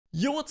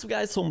Yo, what's up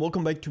guys, so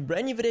welcome back to a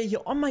brand new video here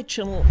on my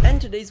channel.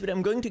 And today's video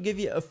I'm going to give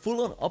you a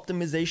full-on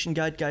optimization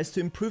guide, guys, to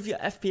improve your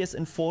FPS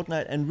in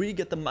Fortnite and really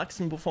get the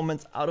maximum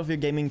performance out of your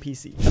gaming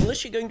PC. I'm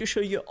literally going to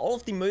show you all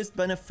of the most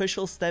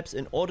beneficial steps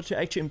in order to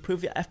actually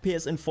improve your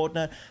FPS in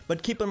Fortnite.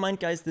 But keep in mind,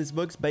 guys, this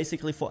works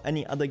basically for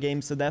any other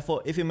game, so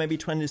therefore if you may be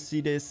trying to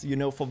see this, you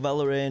know, for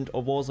Valorant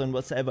or Warzone,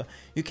 whatsoever,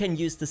 you can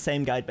use the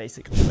same guide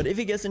basically. But if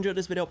you guys enjoyed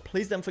this video,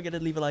 please don't forget to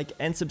leave a like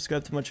and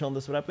subscribe to my channel.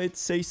 That's what I would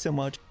say so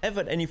much. And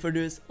without any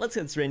further ado, let's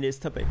get straight into this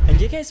topic.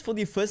 And yeah guys, for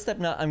the first step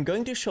now, I'm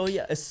going to show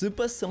you a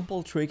super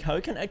simple trick how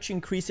you can actually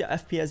increase your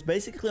FPS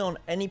basically on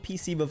any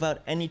PC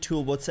without any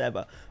tool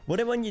whatsoever.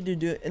 What I want you to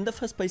do in the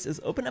first place is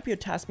open up your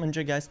task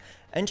manager, guys,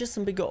 and just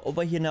simply go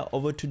over here now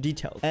over to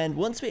details. And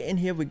once we're in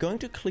here, we're going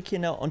to click here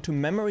now onto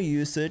memory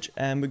usage,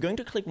 and we're going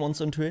to click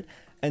once onto it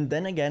and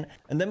then again,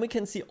 and then we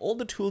can see all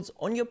the tools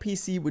on your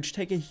PC which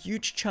take a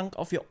huge chunk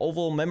of your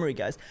overall memory,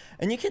 guys.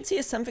 And you can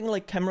see something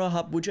like Camera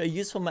Hub, which I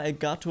use for my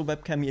Elgato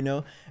webcam, you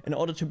know, in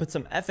order to put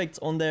some effects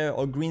on there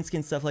or green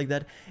screen stuff like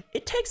that.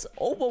 It takes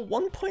over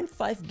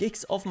 1.5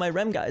 gigs of my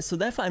RAM, guys, so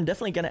therefore I'm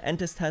definitely gonna end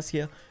this task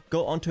here,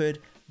 go onto it,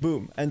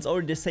 boom, and it's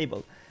already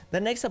disabled.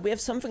 Then next up we have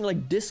something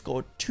like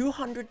Discord,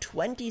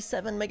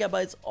 227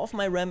 megabytes of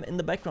my RAM in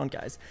the background,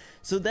 guys.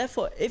 So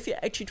therefore, if you're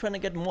actually trying to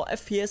get more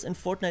FPS in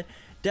Fortnite,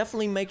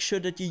 definitely make sure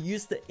that you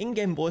use the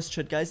in-game voice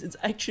chat, guys. It's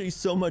actually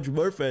so much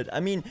worth it.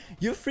 I mean,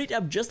 you freed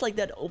up just like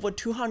that over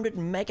 200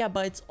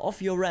 megabytes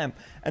of your RAM.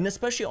 And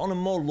especially on a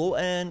more low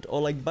end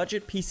or like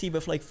budget PC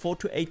with like 4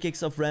 to 8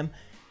 gigs of RAM,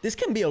 this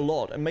can be a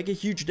lot and make a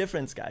huge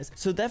difference, guys.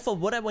 So therefore,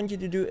 what I want you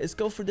to do is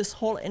go through this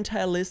whole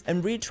entire list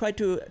and really try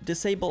to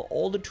disable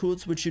all the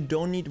tools which you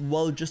don't need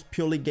while just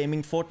purely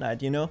gaming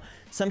Fortnite, you know?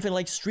 Something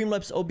like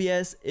Streamlabs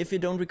OBS, if you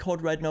don't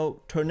record right now,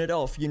 turn it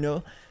off, you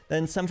know?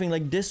 Then something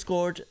like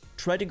Discord,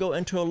 try to go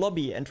into a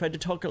lobby and try to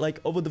talk like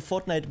over the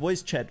Fortnite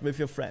voice chat with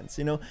your friends,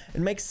 you know?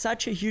 It makes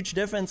such a huge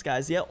difference,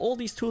 guys, yeah? All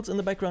these tools in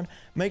the background,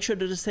 make sure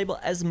to disable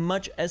as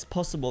much as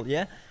possible,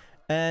 yeah?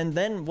 And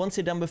then once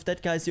you're done with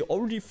that, guys, you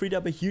already freed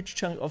up a huge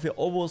chunk of your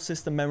overall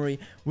system memory,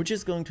 which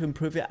is going to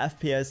improve your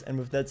FPS. And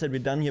with that said, we're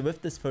done here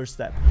with this first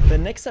step.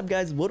 Then next up,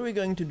 guys, what we're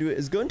going to do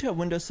is go into a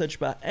Windows search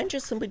bar and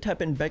just simply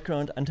type in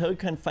background until you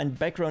can find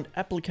background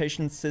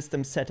application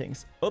system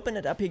settings. Open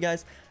it up here,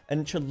 guys, and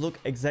it should look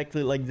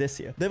exactly like this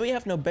here. Then we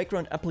have now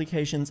background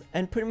applications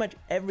and pretty much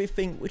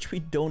everything which we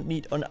don't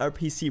need on our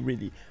PC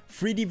really.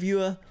 3D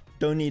viewer,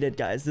 don't need it,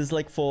 guys. This is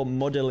like for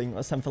modeling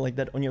or something like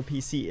that on your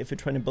PC if you're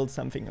trying to build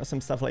something or some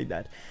stuff like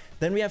that.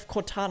 Then we have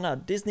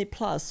Cortana, Disney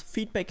Plus,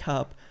 Feedback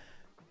Hub,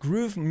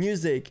 Groove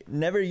Music.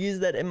 Never used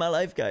that in my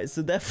life, guys.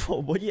 So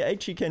therefore, what you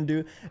actually can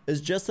do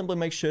is just simply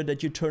make sure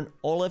that you turn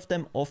all of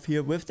them off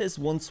here with this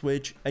one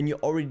switch, and you're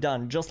already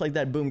done. Just like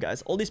that, boom,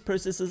 guys. All these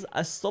processes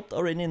are stopped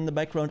already in the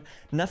background.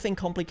 Nothing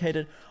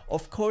complicated.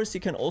 Of course,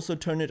 you can also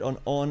turn it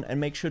on and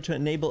make sure to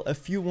enable a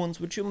few ones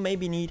which you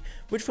maybe need,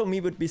 which for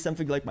me would be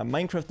something like my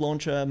Minecraft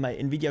launcher, my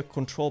NVIDIA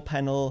control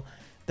panel.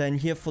 Then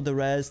here for the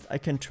rest, I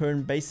can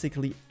turn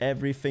basically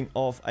everything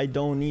off. I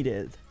don't need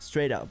it.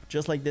 Straight up,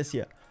 just like this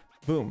here.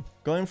 Boom.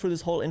 Going through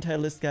this whole entire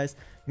list, guys,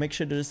 make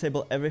sure to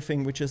disable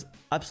everything which is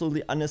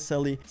absolutely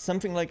unnecessary.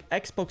 Something like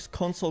Xbox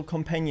Console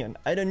Companion.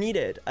 I don't need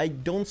it. I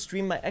don't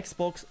stream my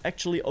Xbox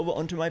actually over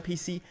onto my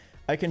PC.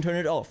 I can turn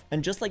it off.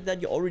 And just like that,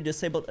 you already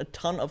disabled a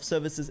ton of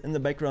services in the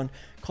background,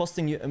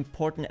 costing you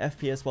important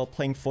FPS while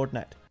playing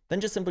Fortnite. Then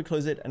just simply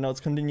close it, and now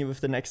let's continue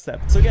with the next step.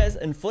 So guys,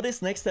 and for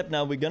this next step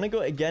now, we're gonna go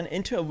again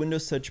into a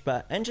Windows search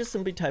bar and just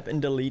simply type in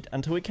delete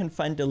until we can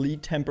find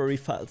delete temporary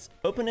files.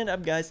 Open it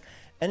up, guys,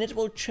 and it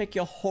will check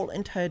your whole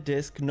entire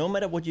disk, no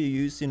matter what you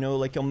use, you know,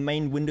 like your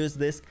main Windows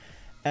disk.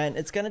 And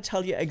it's gonna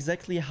tell you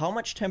exactly how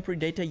much temporary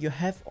data you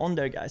have on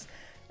there, guys.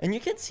 And you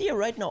can see here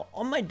right now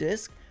on my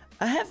disk,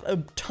 I have a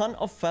ton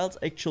of files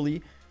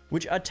actually,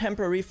 which are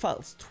temporary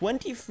files.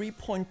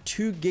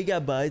 23.2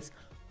 gigabytes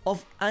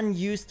of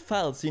unused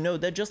files, you know,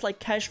 they're just like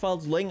cache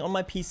files laying on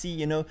my PC,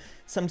 you know,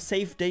 some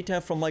saved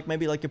data from like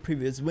maybe like a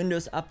previous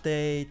Windows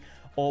update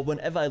or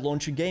whenever I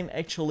launch a game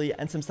actually,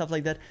 and some stuff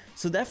like that.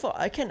 So therefore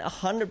I can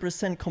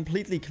 100%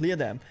 completely clear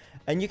them.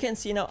 And you can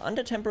see now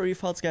under temporary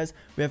files, guys,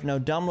 we have now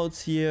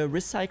downloads here,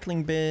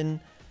 recycling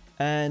bin,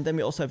 and then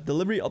we also have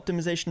delivery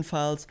optimization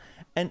files.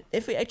 And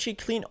if we actually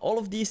clean all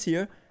of these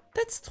here,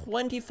 that's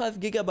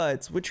 25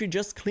 gigabytes, which we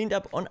just cleaned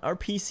up on our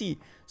PC.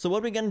 So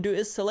what we're gonna do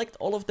is select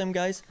all of them,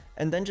 guys,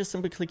 and then just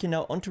simply click here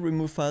now onto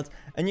remove files.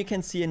 And you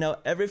can see now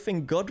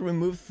everything got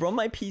removed from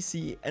my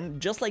PC,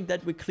 and just like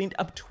that, we cleaned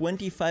up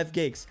 25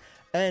 gigs.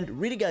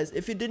 And really, guys,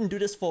 if you didn't do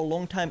this for a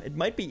long time, it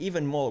might be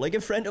even more. Like a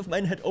friend of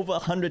mine had over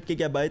 100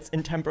 gigabytes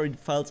in temporary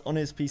files on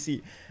his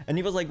PC. And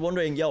he was like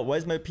wondering, yo, why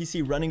is my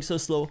PC running so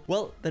slow?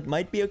 Well, that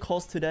might be a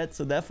cause to that.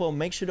 So therefore,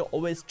 make sure to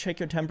always check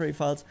your temporary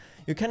files.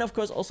 You can, of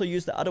course, also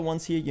use the other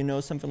ones here, you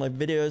know, something like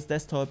videos,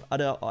 desktop,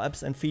 other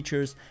apps and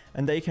features.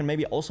 And there you can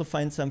maybe also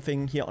find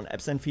something here on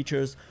apps and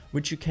features,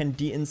 which you can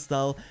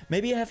deinstall.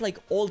 Maybe you have like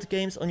old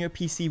games on your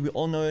PC. We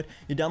all know it.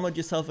 You download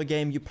yourself a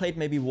game, you played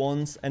maybe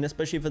once, and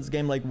especially if it's a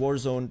game like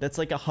Warzone,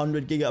 that's like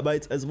 100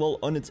 gigabytes as well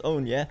on its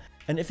own, yeah?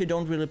 And if you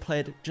don't really play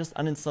it, just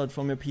uninstall it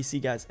from your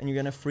PC, guys, and you're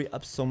gonna free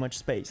up so much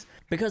space.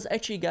 Because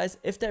actually, guys,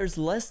 if there's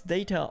less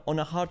data on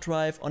a hard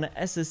drive, on an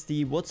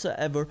SSD,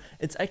 whatsoever,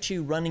 it's actually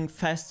running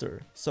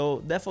faster.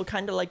 So therefore,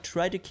 kind of like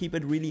try to keep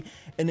it really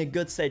in a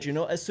good stage, you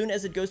know. As soon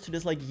as it goes to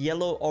this like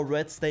yellow or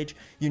red stage,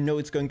 you know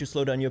it's going to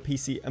slow down your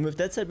PC. And with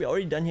that said, we're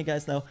already done here,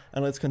 guys, now,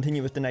 and let's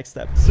continue with the next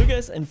step. So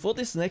guys, and for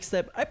this next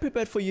step, I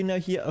prepared for you now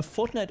here a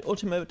Fortnite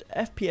Ultimate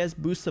FPS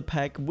Booster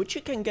Pack, which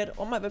you can get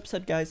on my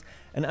website, guys,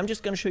 and I'm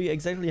just gonna show you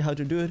exactly how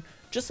to do it.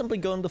 Just simply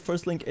go on the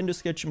first link in the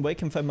description where you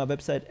can find my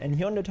website, and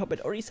here on the top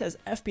it already says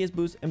FPS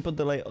Boost, input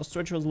delay or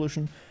stretch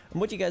resolution.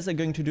 And what you guys are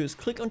going to do is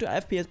click onto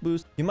FPS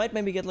Boost. You might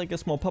maybe get like a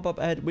small pop-up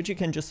ad, which you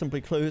can just simply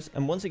close,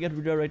 and once you get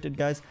redirected,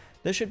 guys,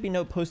 there should be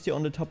no post here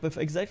on the top with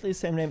exactly the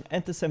same name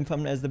and the same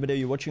thumbnail as the video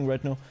you're watching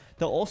right now.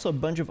 There are also a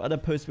bunch of other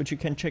posts which you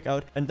can check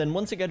out, and then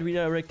once you get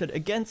redirected,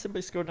 again,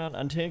 simply scroll down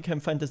until you can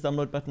find this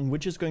download button,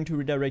 which is going to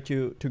redirect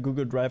you to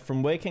Google Drive,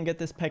 from where you can get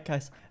this pack,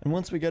 guys. And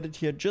once we got it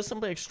here, just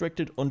simply extract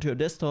it onto your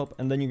desktop,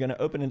 and then you're gonna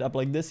open it up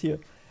like this here.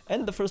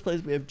 And in the first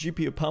place, we have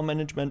GPU power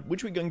management,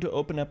 which we're going to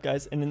open up,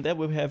 guys, and in there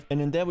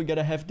we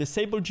gotta have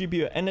disable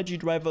GPU energy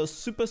drivers,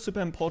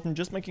 super important,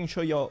 just making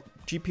sure your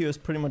GPU is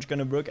pretty much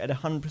gonna work at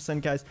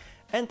 100%, guys,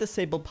 and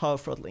disable power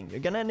throttling.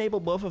 You're gonna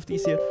enable both of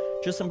these here.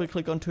 Just simply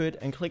click onto it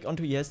and click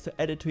onto yes to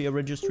add it to your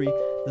registry.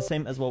 The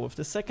same as well with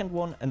the second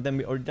one, and then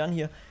we're already done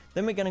here.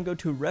 Then we're gonna go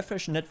to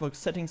refresh network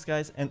settings,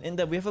 guys, and in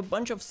there we have a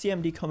bunch of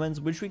CMD commands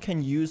which we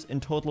can use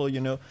in total,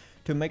 you know,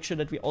 to make sure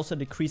that we also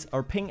decrease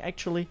our ping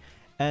actually.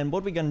 And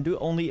what we're gonna do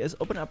only is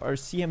open up our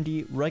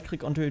CMD, right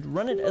click onto it,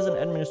 run it as an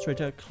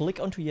administrator, click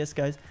onto yes,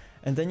 guys,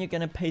 and then you're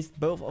gonna paste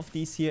both of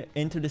these here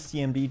into the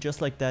CMD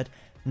just like that.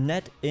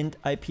 Net int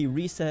IP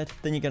reset,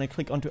 then you're gonna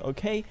click onto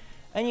OK,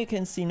 and you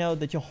can see now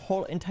that your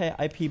whole entire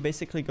IP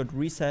basically got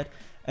reset.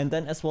 And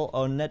then as well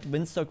our net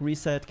winstock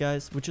reset,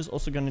 guys, which is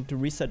also going to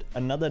reset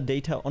another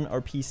data on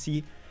our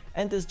PC.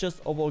 And this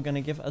just overall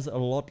gonna give us a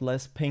lot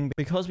less ping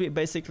because we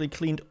basically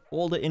cleaned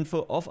all the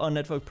info of our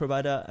network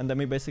provider. And then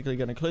we're basically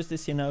gonna close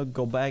this here now,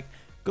 go back,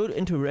 go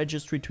into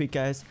registry tweak,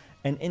 guys,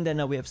 and in there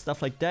now we have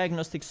stuff like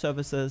diagnostic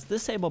services,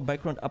 disable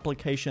background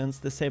applications,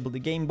 disable the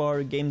game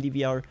bar, game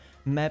DVR,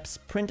 maps,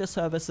 printer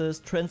services,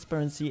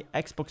 transparency,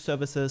 Xbox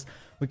services.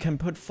 We can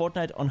put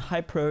Fortnite on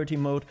high priority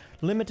mode,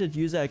 limited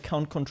user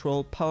account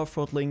control, power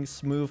throttling,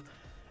 smooth,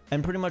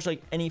 and pretty much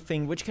like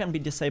anything which can be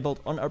disabled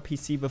on our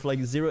PC with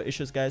like 0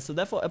 issues, guys. So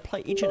therefore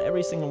apply each and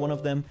every single one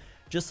of them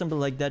just simple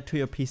like that to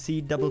your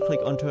PC, double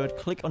click onto it,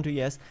 click onto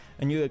yes,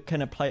 and you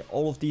can apply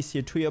all of these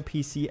here to your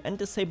PC and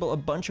disable a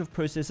bunch of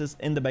processes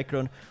in the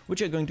background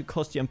which are going to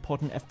cost you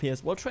important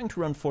FPS while trying to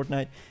run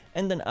Fortnite.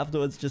 And then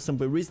afterwards just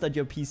simply restart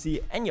your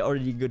PC and you're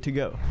already good to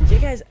go. Yeah,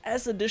 guys,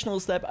 as additional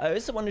step, I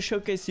also want to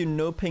showcase you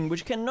no ping,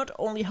 which can not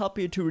only help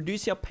you to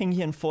reduce your ping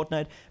here in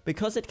Fortnite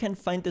because it can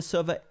find the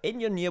server in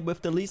your near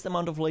with the least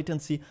amount of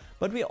latency,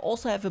 but we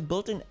also have a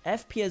built-in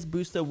FPS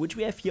booster which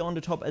we have here on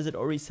the top. As it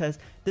already says,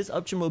 this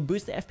option will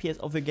boost the FPS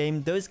of your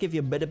game, those give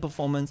you better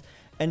performance.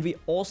 And we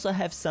also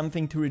have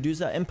something to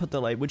reduce our input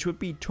delay, which would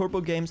be turbo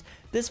games.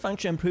 This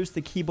function improves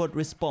the keyboard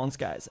response,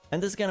 guys,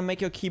 and this is gonna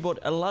make your keyboard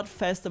a lot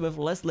faster with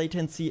less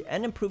latency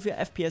and improve your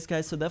FPS,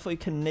 guys. So therefore you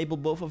can enable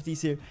both of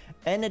these here,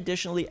 and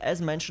additionally,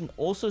 as mentioned,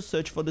 also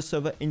search for the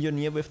server in your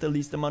near with the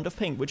least amount of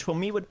ping, which for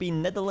me would be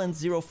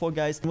Netherlands 04,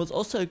 guys. And what's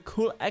also a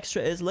cool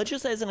extra is, let's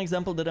just say as an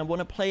example that I want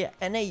to play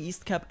a NA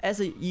East Cup as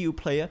a EU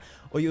player,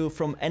 or you're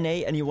from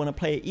NA and you want to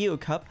play a EU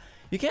Cup.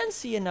 You can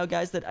see now,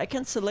 guys, that I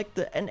can select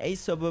the NA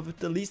server with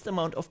the least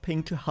amount of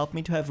ping to help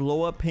me to have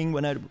lower ping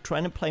when I'm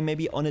trying to play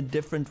maybe on a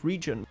different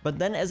region. But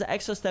then as an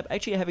extra step,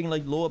 actually having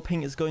like lower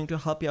ping is going to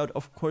help you out,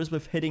 of course,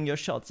 with hitting your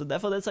shots. So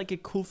therefore that's like a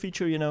cool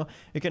feature, you know.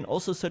 You can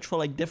also search for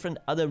like different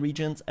other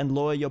regions and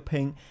lower your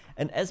ping.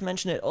 And as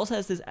mentioned, it also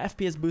has this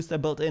FPS booster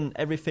built in,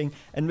 everything.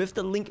 And with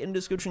the link in the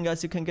description,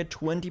 guys, you can get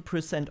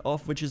 20%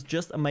 off, which is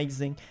just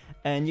amazing.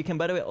 And you can,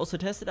 by the way, also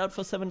test it out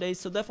for 7 days.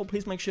 So therefore,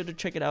 please make sure to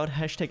check it out.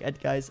 #ad,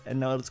 guys. And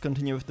now let's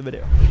continue with the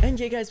video. And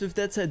yeah, guys, with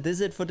that said, this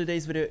is it for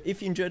today's video.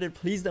 If you enjoyed it,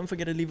 please don't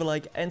forget to leave a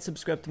like and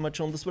subscribe to my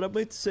channel. This would help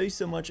me say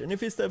so much. And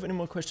if you still have any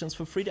more questions,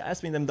 feel free to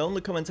ask me them down in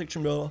the comment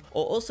section below.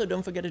 Or also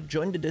don't forget to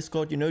join the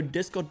Discord, you know,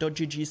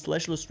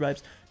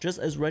 discord.gg/leStripeZ, just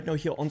as right now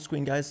here on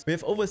screen, guys. We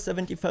have over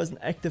 70,000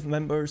 active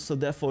members. So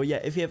therefore,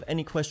 yeah, if you have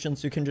any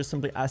questions, you can just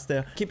simply ask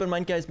there. Keep in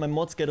mind, guys, my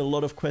mods get a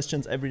lot of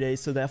questions every day.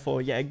 So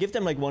therefore, yeah, give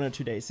them like 1 or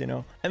 2 days, you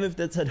know. And with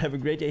that said, have a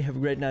great day, have a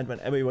great night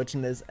whenever you're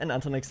watching this. And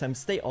until next time,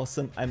 stay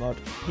awesome. I'm out.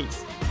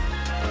 Peace.